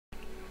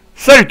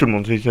Salut tout le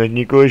monde, c'est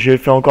Nico et j'ai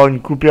fait encore une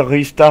coupure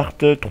restart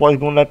 3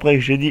 secondes après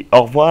que j'ai dit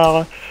au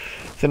revoir.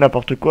 C'est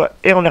n'importe quoi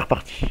et on est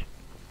reparti.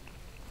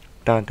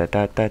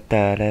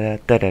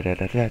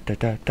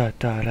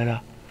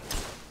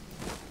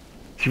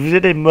 Si vous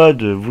avez des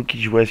mods, vous qui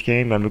jouez à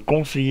Skyrim, à me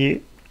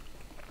conseiller,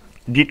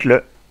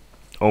 dites-le.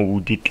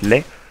 Ou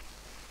dites-les.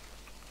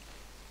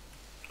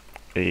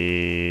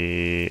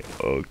 Et...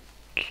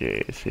 Ok,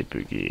 c'est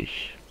bugué.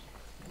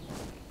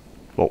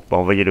 Bon, bah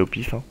on va y aller au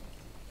pif, hein.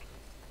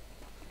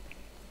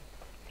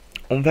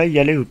 On va y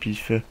aller au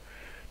pif.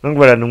 Donc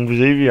voilà, donc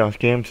vous avez vu, hein,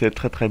 Skyrim c'est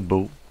très très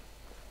beau.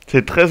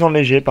 C'est très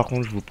enneigé par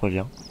contre, je vous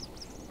préviens.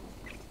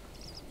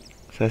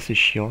 C'est assez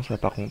chiant ça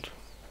par contre.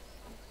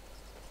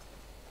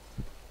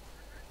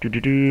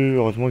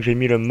 Heureusement que j'ai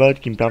mis le mode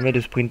qui me permet de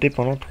sprinter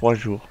pendant 3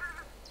 jours.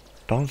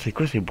 Par contre, c'est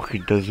quoi ces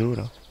bruits d'oiseaux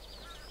là?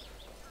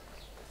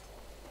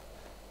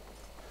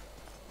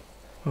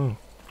 Oh.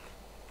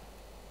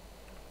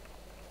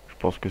 Je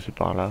pense que c'est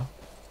par là.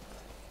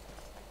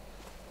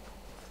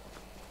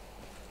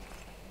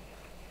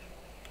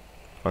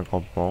 Un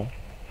campement.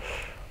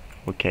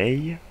 Ok.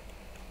 Allez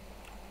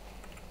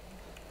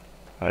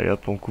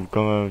hop, on couvre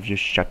comme un vieux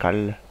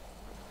chacal.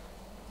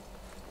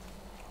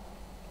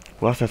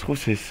 Voir, ça se trouve,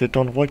 c'est cet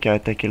endroit qui a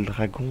attaqué le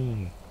dragon.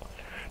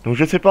 Donc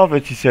je sais pas en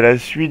fait si c'est la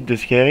suite de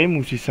Skyrim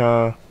ou si c'est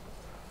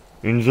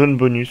une zone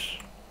bonus.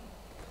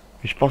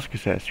 Mais je pense que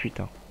c'est la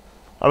suite. Hein.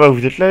 Ah bah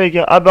vous êtes là les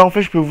gars. Ah bah en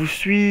fait je peux vous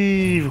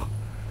suivre.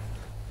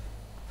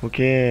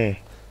 Ok.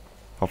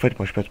 En fait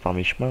moi je passe par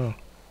mes chemins.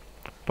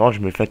 Par contre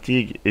je me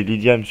fatigue et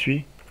Lydia me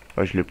suit.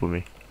 Ouais je l'ai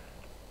paumé.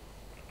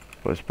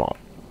 Ouais c'est pas grave.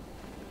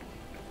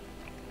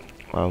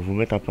 On va vous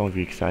mettre un peu en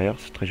vue extérieure,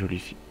 c'est très joli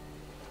ici.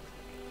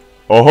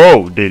 Oh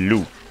oh, des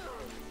loups.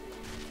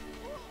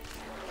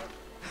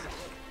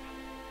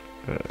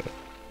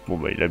 Bon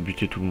bah il a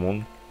buté tout le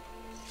monde.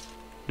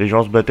 Les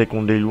gens se battaient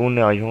contre des loups, on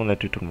est arrivé, on a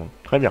tué tout le monde.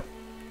 Très bien.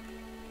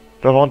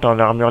 Toi vraiment t'es en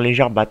armure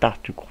légère,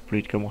 bâtard, tu cours plus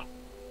vite que moi.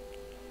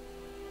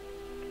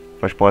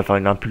 Enfin je pourrais faire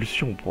une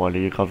impulsion pour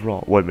aller grave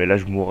loin. Ouais mais là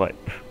je mourrais.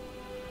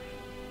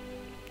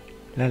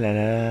 La la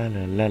la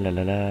la la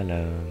la la la.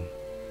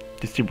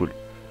 Disponible.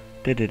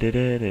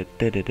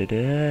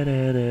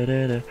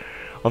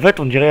 En fait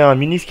on dirait un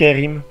mini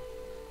Skyrim.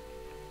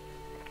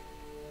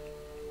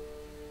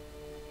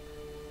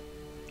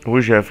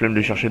 Oui j'ai la flemme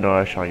de chercher dans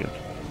la chariot.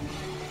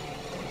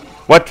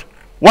 What?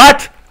 What?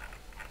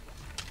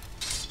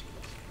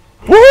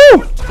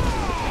 Wouhou!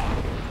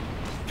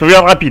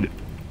 Sauvegarde rapide.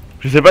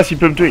 Je sais pas s'il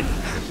peut me tuer.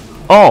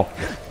 Oh!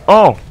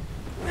 Oh!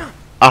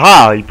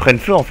 Ah ah! Ils prennent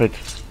feu en fait.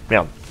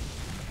 Merde.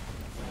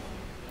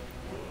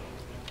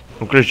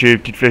 Donc là j'ai des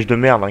petites flèches de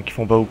merde hein, qui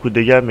font pas beaucoup de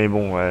dégâts mais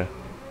bon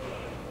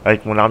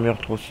avec mon armure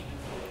trop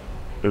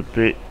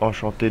EP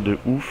enchanté de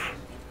ouf.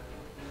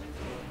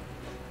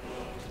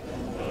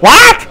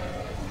 What?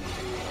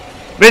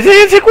 Mais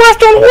c'est quoi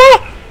cet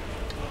endroit?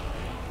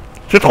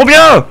 C'est trop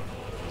bien!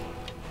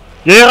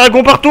 Y'a des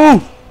dragons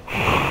partout!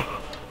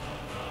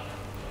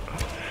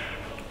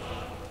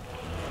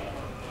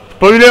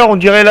 Spoiler, on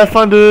dirait la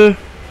fin de...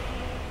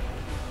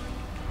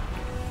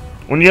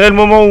 On dirait le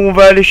moment où on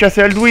va aller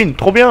chasser Alduin,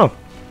 trop bien!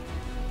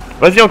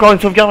 Vas-y, encore une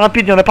sauvegarde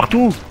rapide, il y en a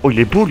partout! Oh, il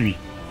est beau lui!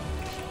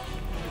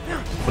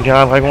 On dirait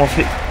un dragon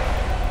ancestral.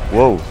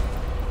 Wow!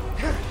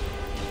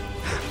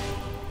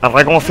 Un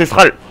dragon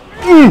ancestral!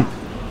 Ouh!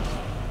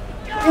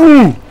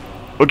 Ouh!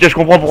 Ok, je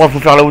comprends pourquoi il faut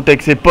faire la route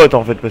avec ses potes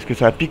en fait, parce que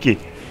ça a piqué.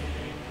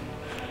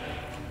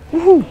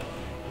 Wouhou!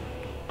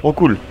 Trop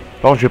cool.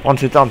 Par contre, je vais prendre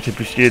cette arme, c'est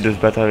plus stylé de se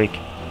battre avec.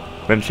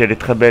 Même si elle est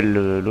très belle,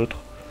 l'autre.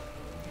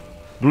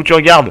 D'où tu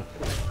regardes?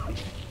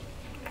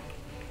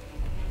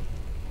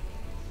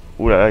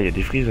 Ouh là là, il y a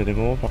des frises à des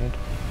moments par contre.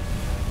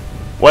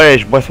 Ouais,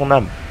 je bois son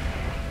âme.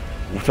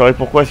 Vous saurez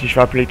pourquoi si je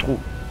fais un playthrough.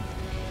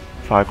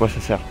 Enfin, à quoi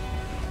ça sert?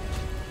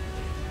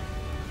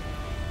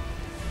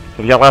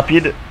 Sauvegarde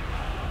rapide.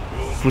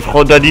 Pousse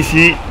Roda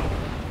d'ici.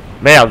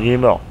 Merde, il est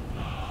mort.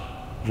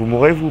 Vous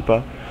mourrez vous ou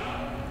pas?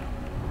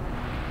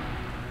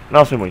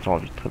 Non, c'est bon, ils sont en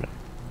vie, très bien.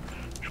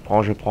 Je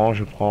prends,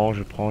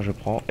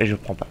 et je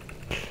prends pas.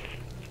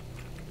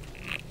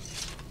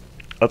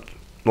 Hop.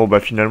 Bon bah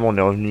finalement on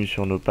est revenu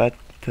sur nos pattes.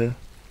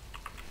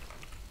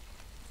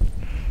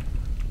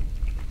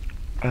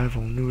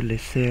 Avons-nous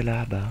laissé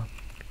là-bas?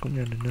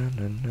 Combien de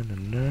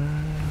nanana?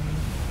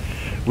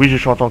 Oui, je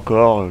chante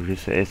encore, je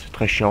sais, c'est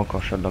très chiant quand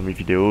je chante dans mes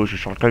vidéos, je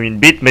chante comme une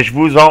bite, mais je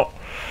vous en...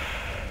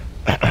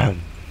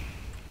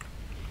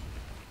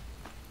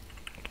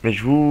 mais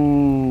je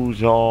vous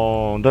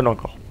en donne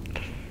encore.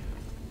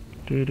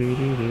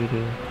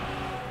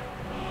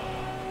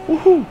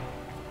 Wouhou!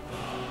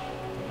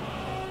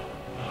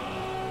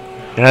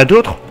 Il y en a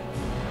d'autres?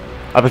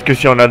 Ah, parce que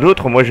s'il y en a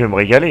d'autres, moi je vais me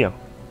régaler. Hein.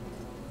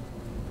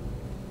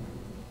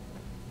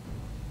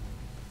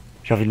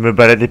 J'ai envie de me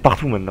balader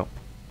partout maintenant.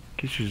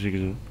 Qu'est-ce que c'est que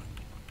ça?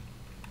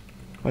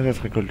 Ouais, ça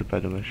se récolte pas,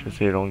 dommage. Ça,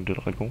 c'est les langues de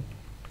dragon.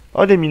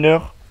 Oh, des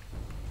mineurs.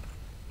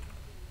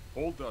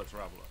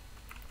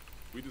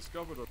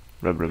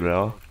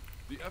 Blablabla.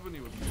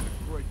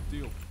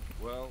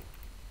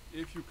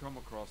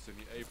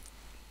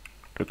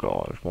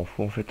 D'accord, je m'en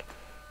fous en fait.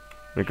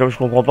 Mais comme je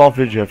comprends pas, en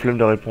fait, j'ai la flemme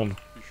de répondre.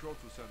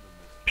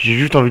 Puis j'ai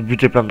juste envie de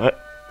buter plein de...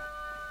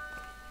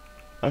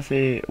 Ah,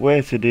 c'est...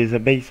 Ouais, c'est des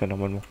abeilles, ça,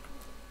 normalement.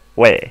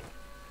 Ouais.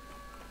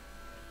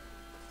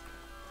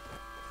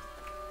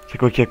 C'est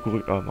quoi qui a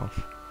couru? Oh, mince.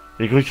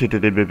 J'ai cru que c'était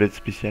des bébêtes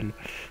spéciales.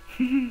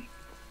 Il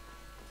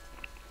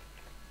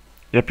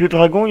y a plus de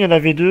dragons, il y en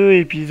avait deux,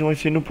 et puis ils ont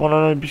essayé de nous prendre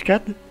en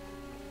embuscade.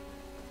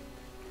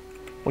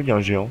 Oh, il y a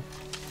un géant.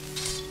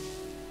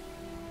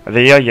 Ah,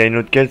 d'ailleurs, il y a une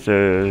autre caisse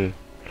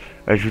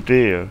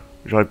ajoutée,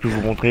 j'aurais pu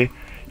vous montrer.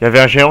 Il y avait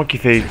un géant qui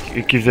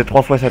faisait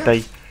 3 fois sa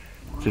taille.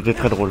 C'était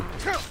très drôle.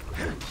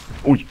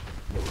 Oui,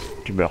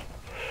 tu meurs.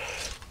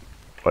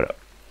 Voilà.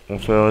 Bon,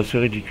 c'est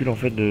ridicule en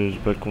fait de se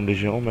battre contre des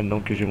géants maintenant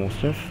que j'ai mon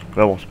stuff.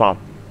 Mais bon, c'est pas grave.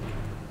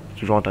 C'est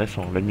toujours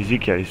intéressant. La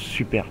musique, elle est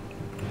super.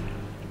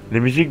 Les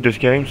musiques de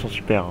Skyrim sont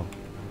super. Hein.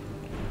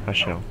 Ah,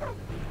 chien.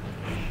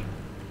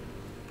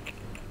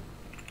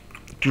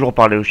 Toujours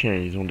parler aux chiens,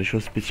 ils ont des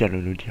choses spéciales à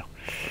nous dire.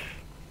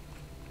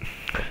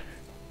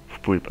 Vous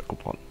pouvez pas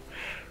comprendre.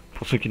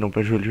 Pour ceux qui n'ont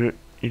pas joué le jeu,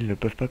 ils ne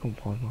peuvent pas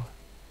comprendre.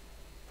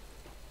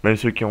 Même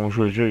ceux qui ont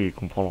joué le jeu, ils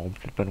comprendront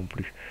peut-être pas non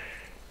plus.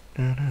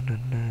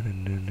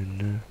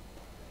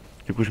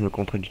 Du coup, je me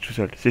contredis tout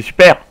seul. C'est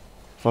super!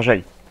 Sans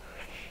jaille.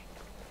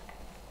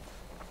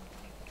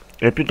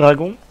 Il n'y a plus de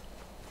dragons?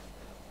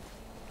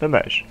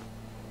 Dommage.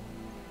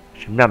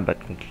 J'aime bien me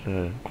battre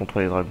contre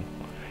les dragons.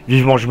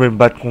 Vivement, je vais me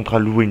battre contre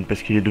Halloween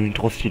parce qu'il est devenu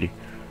trop stylé.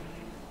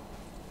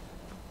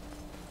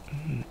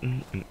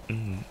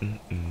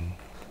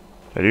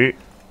 Salut.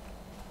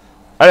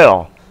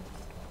 Alors.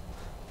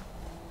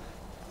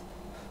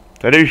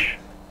 Salut.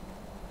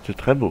 C'est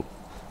très beau.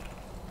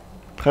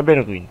 Très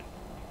belle ruine.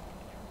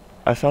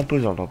 Assez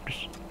imposante en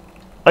plus.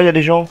 Ah, il y a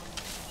des gens.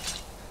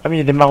 Ah, mais il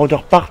y a des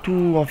maraudeurs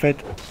partout en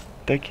fait.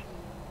 Tac.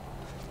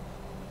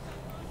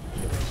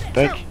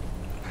 Tac.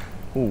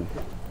 Oh.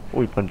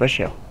 Oh, ils prennent pas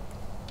cher.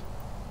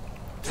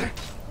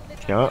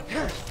 Tiens.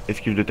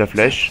 Esquive de ta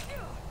flèche.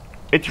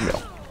 Et tu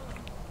meurs.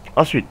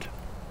 Ensuite.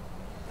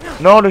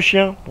 Non, le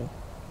chien. Bon.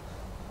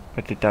 En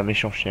fait, t'étais un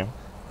méchant chien.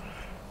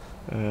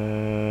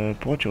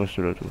 Pourquoi tu restes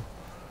là, toi?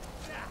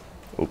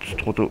 Oups,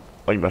 trop tôt.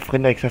 Oh, il m'a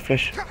freiné avec sa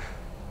flèche.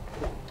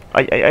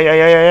 Aïe, aïe, aïe,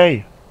 aïe, aïe,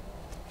 aïe.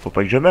 Faut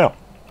pas que je meure.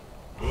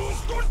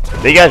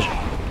 Dégage.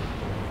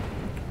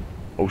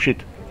 Oh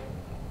shit.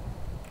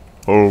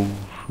 Oh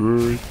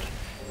shit.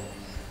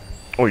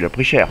 Oh, il a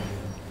pris cher.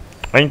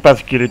 Rien que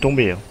parce qu'il est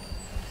tombé. Hein.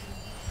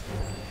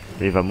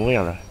 Mais il va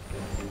mourir là.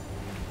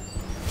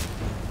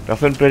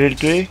 Personne peut aller le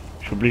tuer?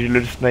 Je suis obligé de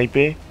le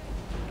sniper.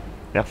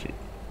 Merci.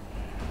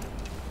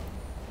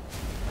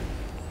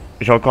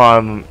 J'ai encore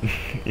un...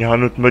 Il y a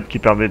un autre mode qui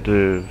permet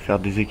de faire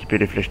déséquiper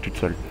les flèches toutes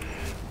seules.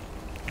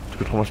 Parce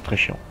que autrement c'est très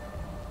chiant.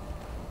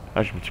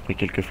 Ah, je me suis pris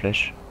quelques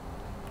flèches.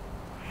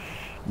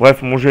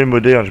 Bref, mon jeu est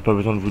modé, hein, j'ai pas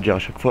besoin de vous dire à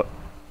chaque fois.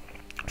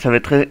 Ça va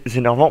être très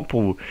énervant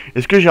pour vous.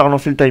 Est-ce que j'ai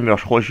relancé le timer?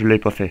 Je crois que je l'ai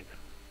pas fait.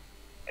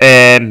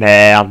 Eh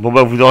merde. Bon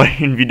bah vous aurez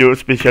une vidéo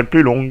spéciale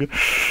plus longue.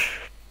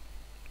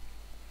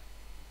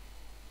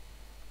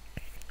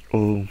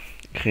 Oh,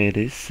 créer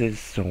des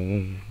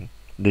saisons,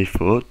 des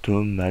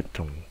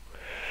photomatons.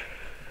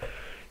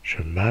 Je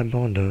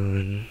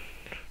m'abandonne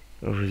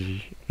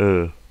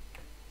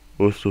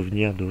aux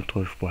souvenirs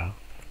d'autrefois.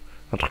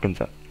 Un truc comme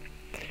ça.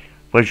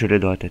 Ouais, je l'ai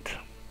dans la tête.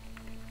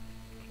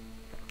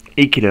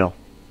 Et quelle heure?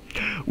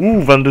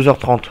 Ouh,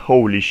 22h30.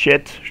 Holy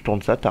shit, je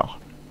tourne ça tard.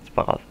 C'est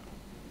pas grave.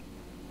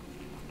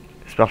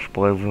 J'espère que je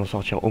pourrai vous en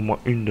sortir au moins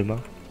une demain.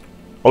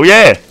 Oh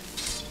yeah!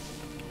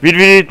 Vite,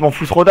 vite, mon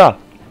fou Roda!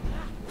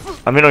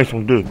 Ah mais non, ils sont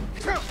que deux.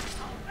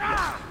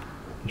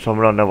 Il me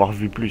semble en avoir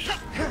vu plus.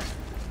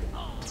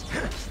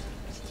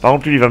 Par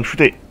contre, lui, il va me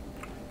shooter.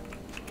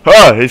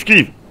 Ah,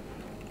 esquive!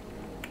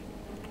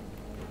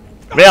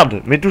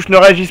 Merde, mes touches ne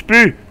réagissent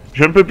plus!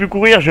 Je ne peux plus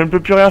courir, je ne peux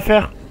plus rien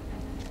faire.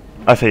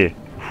 Ah, ça y est.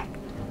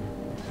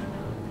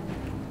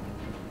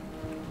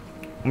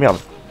 Oh, merde.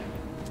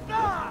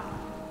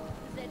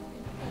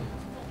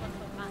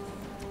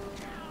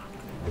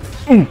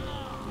 Ouh.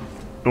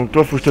 Donc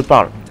toi, faut que je te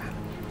parle.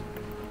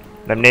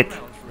 La manette.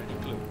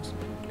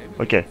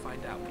 Ok.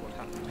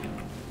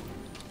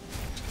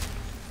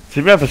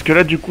 C'est bien parce que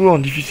là, du coup, en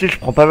difficile, je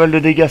prends pas mal de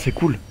dégâts, c'est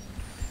cool.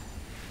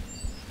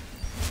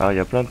 Ah, il y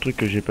a plein de trucs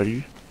que j'ai pas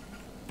lu.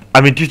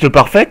 Améthyste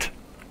parfaite?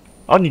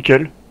 Oh,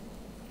 nickel.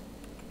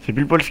 C'est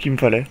pile poil ce qu'il me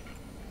fallait.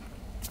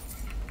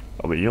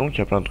 Oh, bah dis donc, il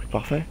y a plein de trucs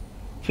parfaits.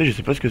 Tu sais, je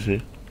sais pas ce que c'est.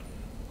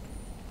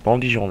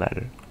 Bandit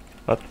journal.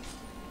 Hop.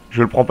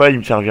 Je le prends pas, il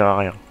me servira à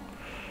rien.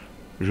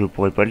 Je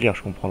pourrais pas le lire,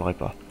 je comprendrais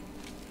pas.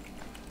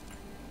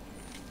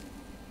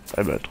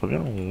 Ah bah trop bien,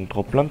 on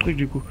prend plein de trucs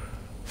du coup.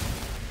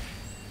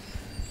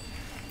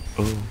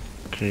 Oh,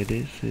 créer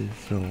des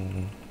saisons,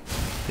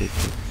 des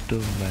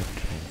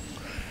automates.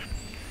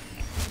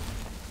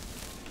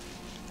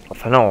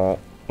 Enfin non,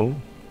 oh,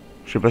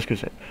 je sais pas ce que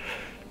c'est.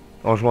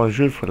 En jouant à ce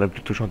jeu, il faudrait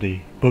plutôt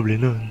chanter Bob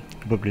Lennon,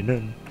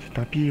 c'est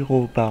un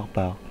pyro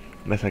barbare,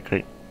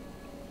 massacré,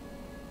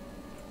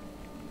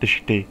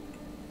 déchiqueté.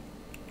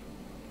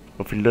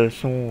 Au fil de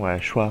son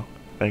hachoir,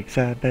 avec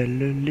sa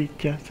belle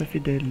Lydia, sa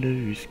fidèle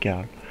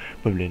Uscarl.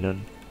 Bob Lennon,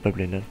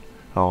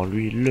 En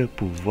lui le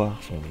pouvoir,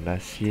 son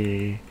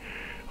acier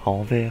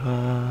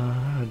enverra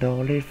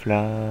dans les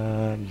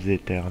flammes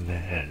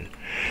éternelles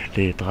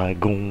les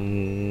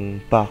dragons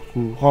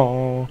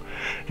parcourant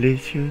les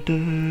cieux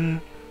de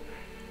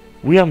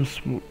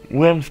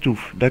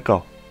Wyrmstooth,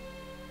 d'accord,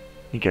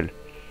 nickel.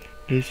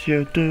 Les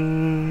cieux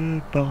de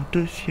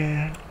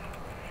porte-ciel,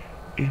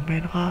 il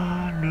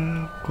mènera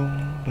le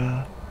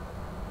combat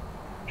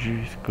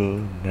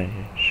jusqu'aux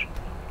neiges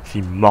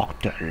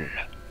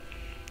immortelles.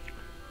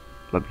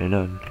 Bob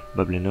Lennon,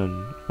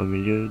 au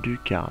milieu du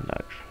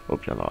carnage,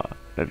 obtiendra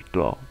la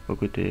victoire aux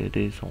côtés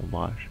des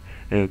ombrages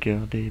et au cœur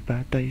des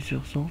batailles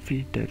sur son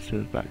fidèle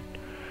cheval.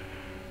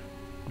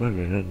 Bob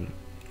Lennon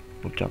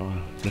obtiendra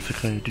le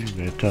secret du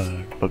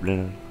métal. Bob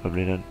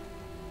Lennon.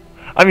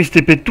 Ah mais ils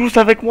s'étaient tous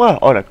avec moi.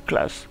 Oh la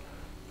classe.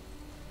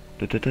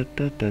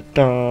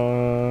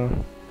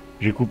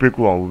 J'ai coupé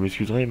court, hein, vous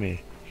m'excuserez, mais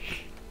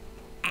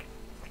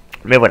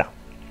voilà.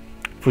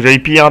 Faut que j'aille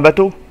piller un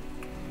bateau.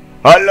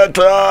 À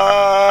l'attaque.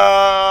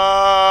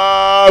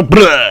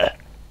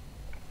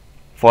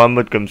 Faut un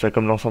mode comme ça,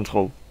 comme dans Saints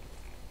Row.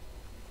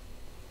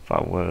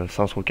 Enfin, ouais,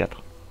 Saints Row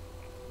 4.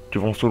 Tu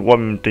fonces tout droit,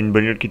 même t'as une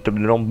bagnole qui te tape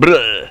dedans.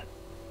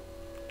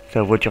 C'est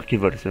la voiture qui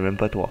vole, c'est même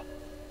pas toi.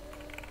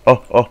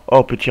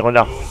 Oh, petit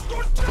renard.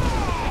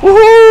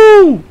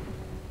 Wouhou!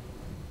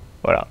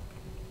 Voilà.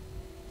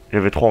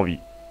 J'avais trop envie.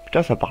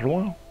 Putain, ça part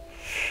loin.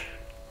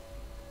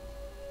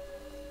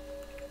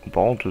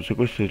 Par contre, c'est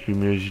quoi cette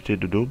luminosité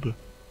de daube?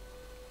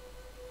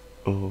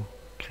 Oh,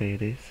 créer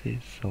des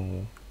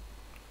saisons.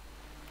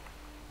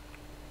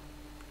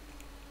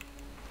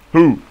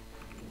 Ouh!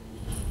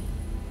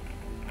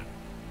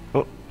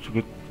 Oh, c'est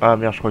quoi? Ah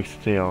merde, je crois que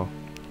c'était un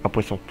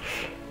poisson.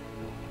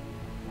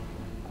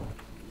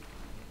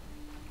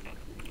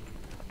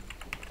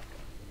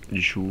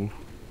 Du chou.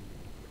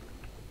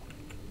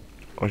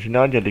 En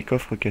général, il y a des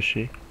coffres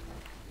cachés.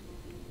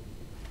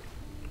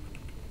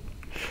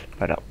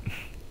 Voilà.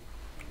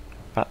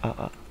 Ah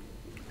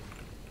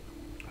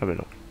bah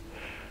non.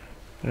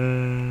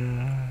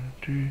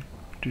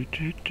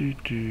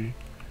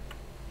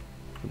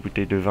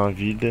 Bouteille de vin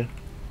vide.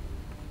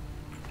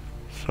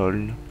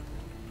 Sol.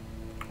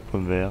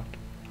 Pomme verte.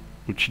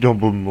 Outil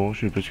d'embaumement,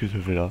 je sais pas ce que ça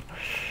fait là.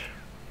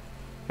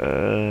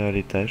 À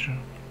l'étage.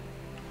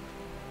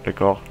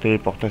 D'accord,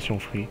 téléportation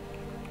free.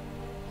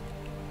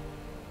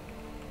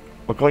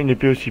 Encore une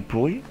épée aussi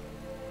pourrie.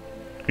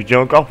 Je dis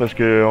encore parce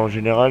que en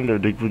général,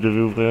 dès que vous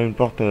devez ouvrir une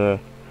porte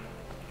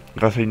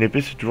grâce à une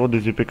épée, c'est toujours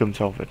des épées comme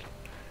ça en fait.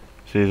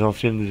 C'est les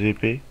anciennes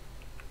épées.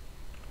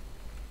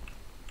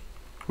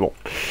 Bon.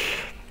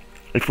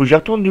 Il faut que j'y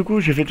retourne du coup,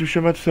 j'ai fait tout le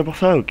chemin, tout ça pour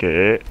ça, ok.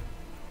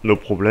 No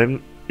problème.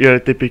 Il y a la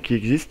TP qui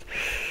existe.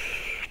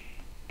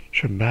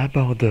 Je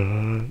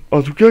m'abandonne.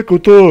 En tout cas,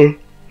 content.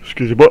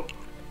 Excusez-moi.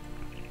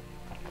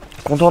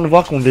 Content de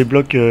voir qu'on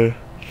débloque une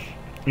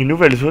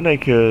nouvelle zone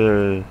avec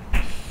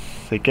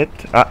ces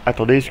quêtes. Ah,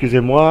 attendez,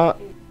 excusez-moi.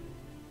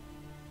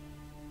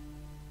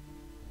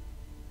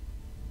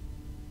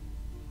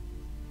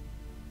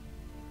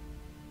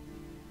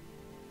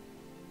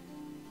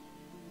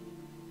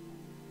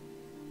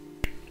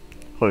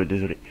 Oh,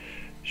 désolé.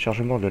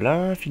 Chargement de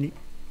l'infini.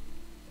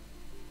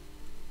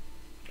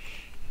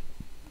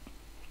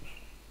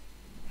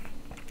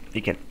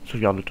 Nickel.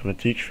 Sauvegarde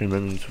automatique. Je fais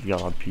même une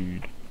sauvegarde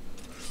rapide.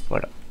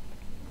 Voilà.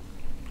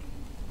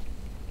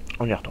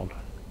 On y retourne.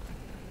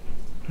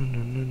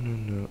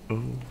 Non. Oh,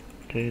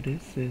 les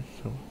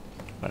saisons.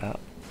 Voilà.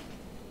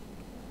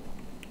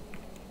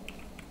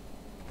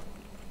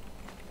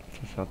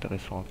 Ça c'est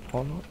intéressant à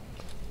prendre.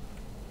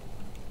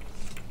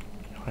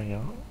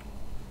 Rien.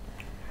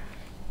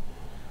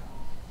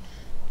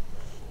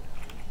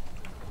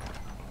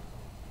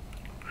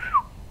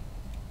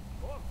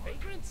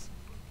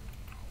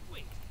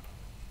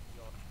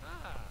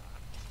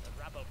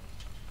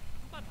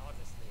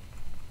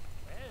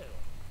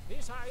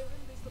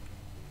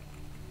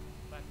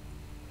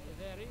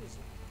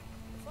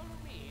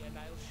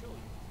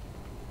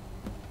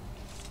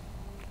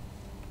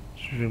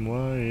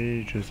 Suivez-moi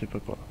et je sais pas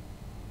quoi.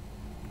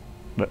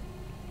 Bah.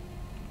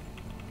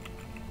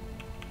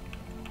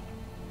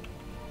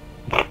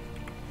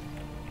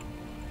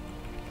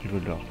 Il veut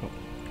de l'argent.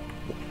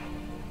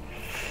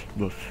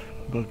 Bof.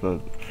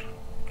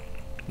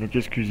 Donc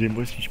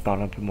excusez-moi si je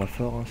parle un peu moins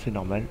fort, hein, c'est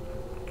normal.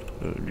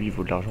 Lui il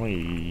vaut de l'argent et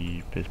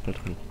il pèse pas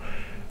trop lourd.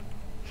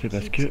 C'est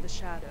parce que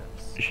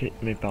j'ai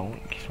mes parents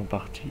qui sont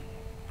partis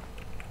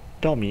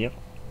dormir.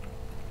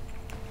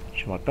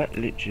 J'aimerais pas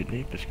les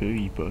gêner parce qu'eux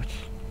ils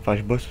bossent. Enfin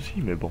je bosse aussi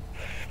mais bon.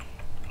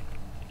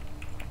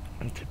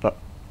 C'est pas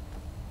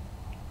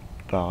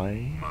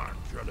pareil.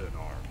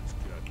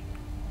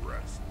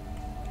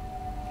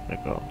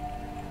 D'accord.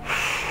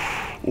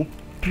 Oh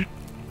putain.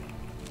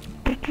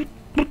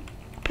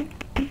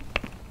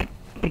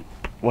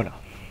 Voilà.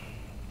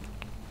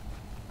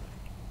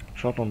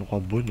 Genre d'endroit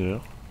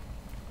bonheur.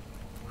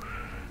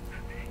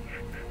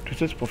 Tout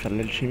ça c'est pour faire de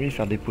l'alchimie,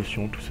 faire des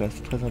potions, tout ça,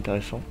 c'est très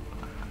intéressant.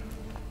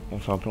 Bon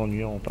c'est un peu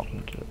ennuyant par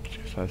contre, parce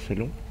que c'est assez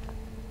long.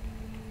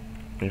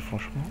 Mais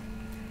franchement,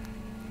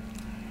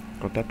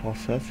 quand t'apprends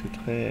ça, c'est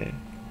très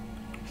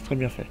C'est très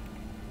bien fait.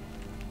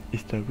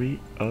 History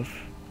of...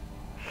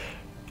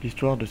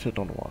 L'histoire de cet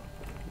endroit.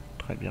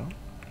 Très bien.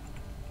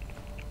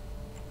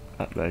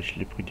 Ah bah je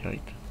l'ai pris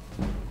direct.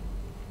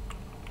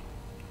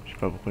 Je sais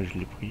pas pourquoi je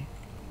l'ai pris.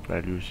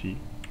 Bah lui aussi.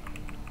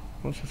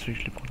 Comment ça se fait que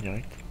je l'ai pris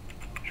direct?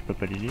 Je peux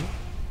pas les lire.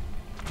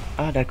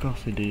 Ah d'accord,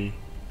 c'est des...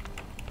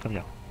 Très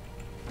bien.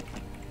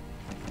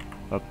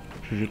 Hop,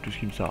 je jette tout ce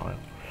qui me sert à rien.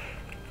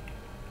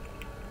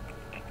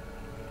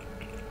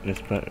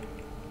 N'est-ce pas?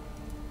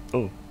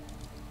 Oh.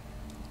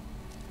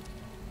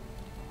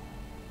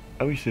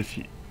 Ah oui, c'est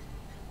aussi...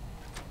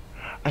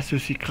 Ah, c'est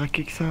aussi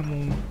craqué que ça,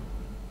 mon...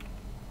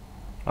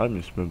 Ah,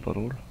 mais c'est même pas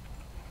drôle.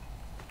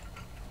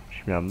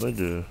 J'ai mis un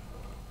mode...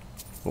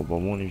 Bon, bah,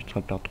 moi, on évitera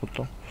de perdre trop de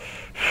temps.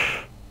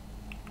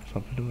 C'est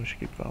un peu dommage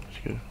quelque part, parce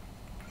que...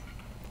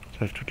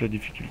 Ça fait toute la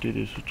difficulté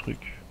de ce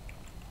truc.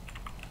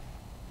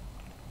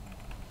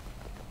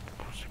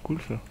 Bon, c'est cool,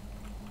 ça.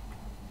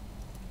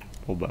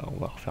 Bon, bah, on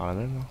va refaire la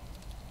même. Hein.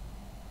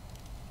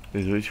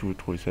 Désolé si vous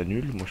trouvez ça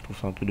nul. Moi, je trouve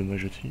ça un peu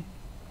dommage aussi.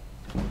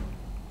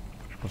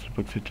 Je pensais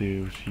pas que c'était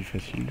aussi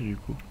facile, du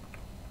coup.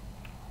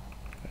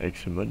 Avec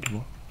ce mode,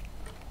 moi.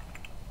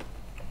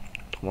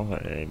 Autrement,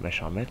 les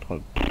machins à mettre...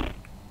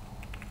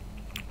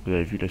 Vous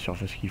avez vu la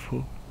surface qu'il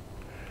faut?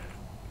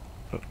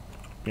 Oh,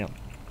 merde.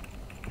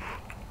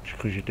 J'ai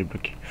cru que j'étais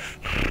bloqué.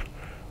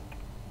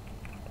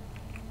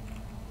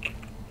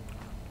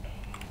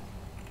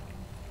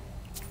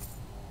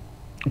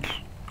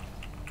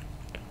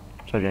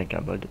 Ça vient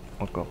qu'un mode,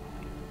 encore.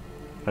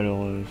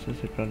 Alors, ça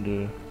c'est plein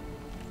de...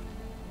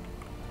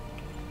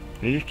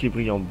 Les livres qui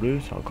brillent en bleu,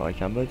 c'est encore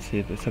avec un mode,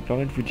 ça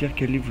permet de vous dire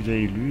quels livres vous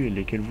avez lus et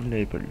lesquels vous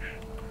n'avez pas lus.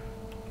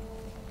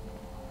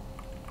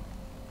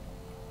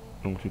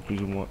 Donc c'est plus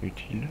ou moins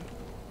utile.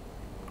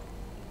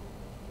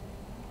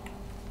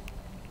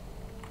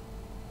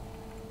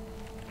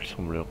 Il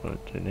semble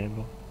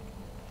ténèbres.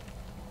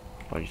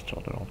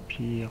 Histoire de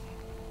l'Empire.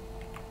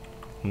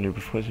 Des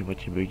fois c'est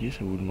moitié bugué, ça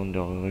vous demande de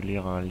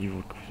relire un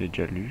livre que vous avez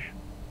déjà lu.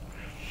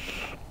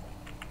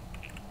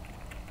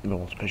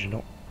 Bon, c'est pas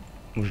gênant.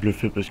 Moi je le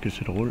fais parce que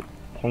c'est drôle.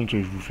 Prendre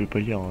que je vous fais pas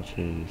lire, hein,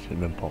 c'est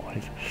même pas en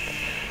rêve.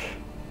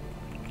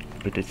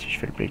 Peut-être si je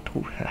fais le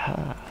playthrough.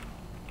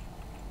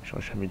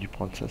 J'aurais jamais dû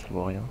prendre ça, ça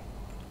vaut rien.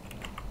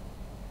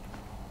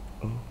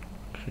 Oh,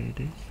 créer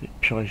des...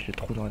 Purée, je l'ai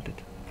trop dans la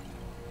tête.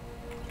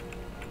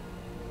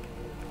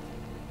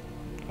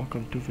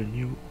 Welcome to the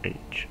new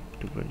age.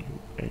 To the new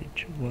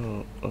age.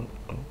 Whoa, oh,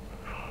 oh.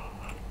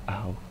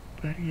 Oh,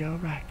 ready, I'll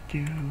rock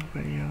you,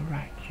 ready, I'll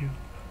rock you.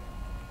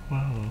 Whoa,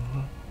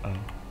 oh, oh.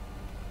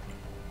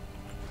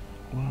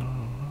 Whoa,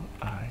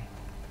 I.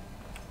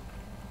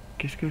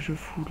 Qu'est-ce que je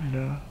fous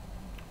là?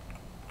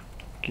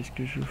 Qu'est-ce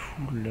que je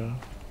fous là?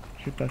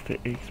 J'ai pas fait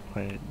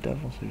exprès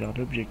d'avancer vers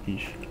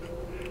l'objectif.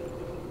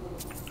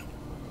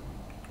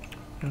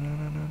 Bon,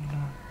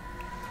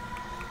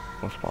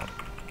 c'est pas grave.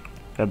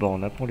 D'abord,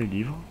 on apprend les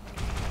livres.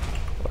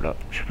 Voilà,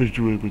 je sais pas du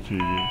tout à côté.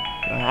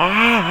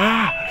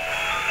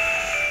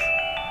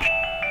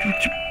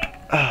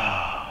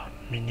 Ah,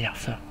 m'énerve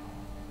ça.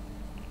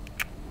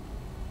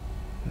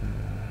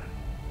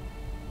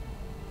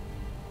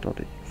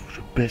 Attendez, faut que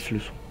je baisse le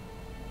son.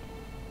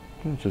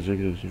 Comment ça se fait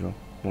que ça suffit?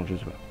 Bon, je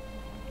sais pas.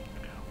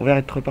 On va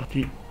être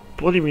reparti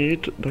pour 10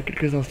 minutes dans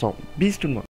quelques instants. Bis tout le monde.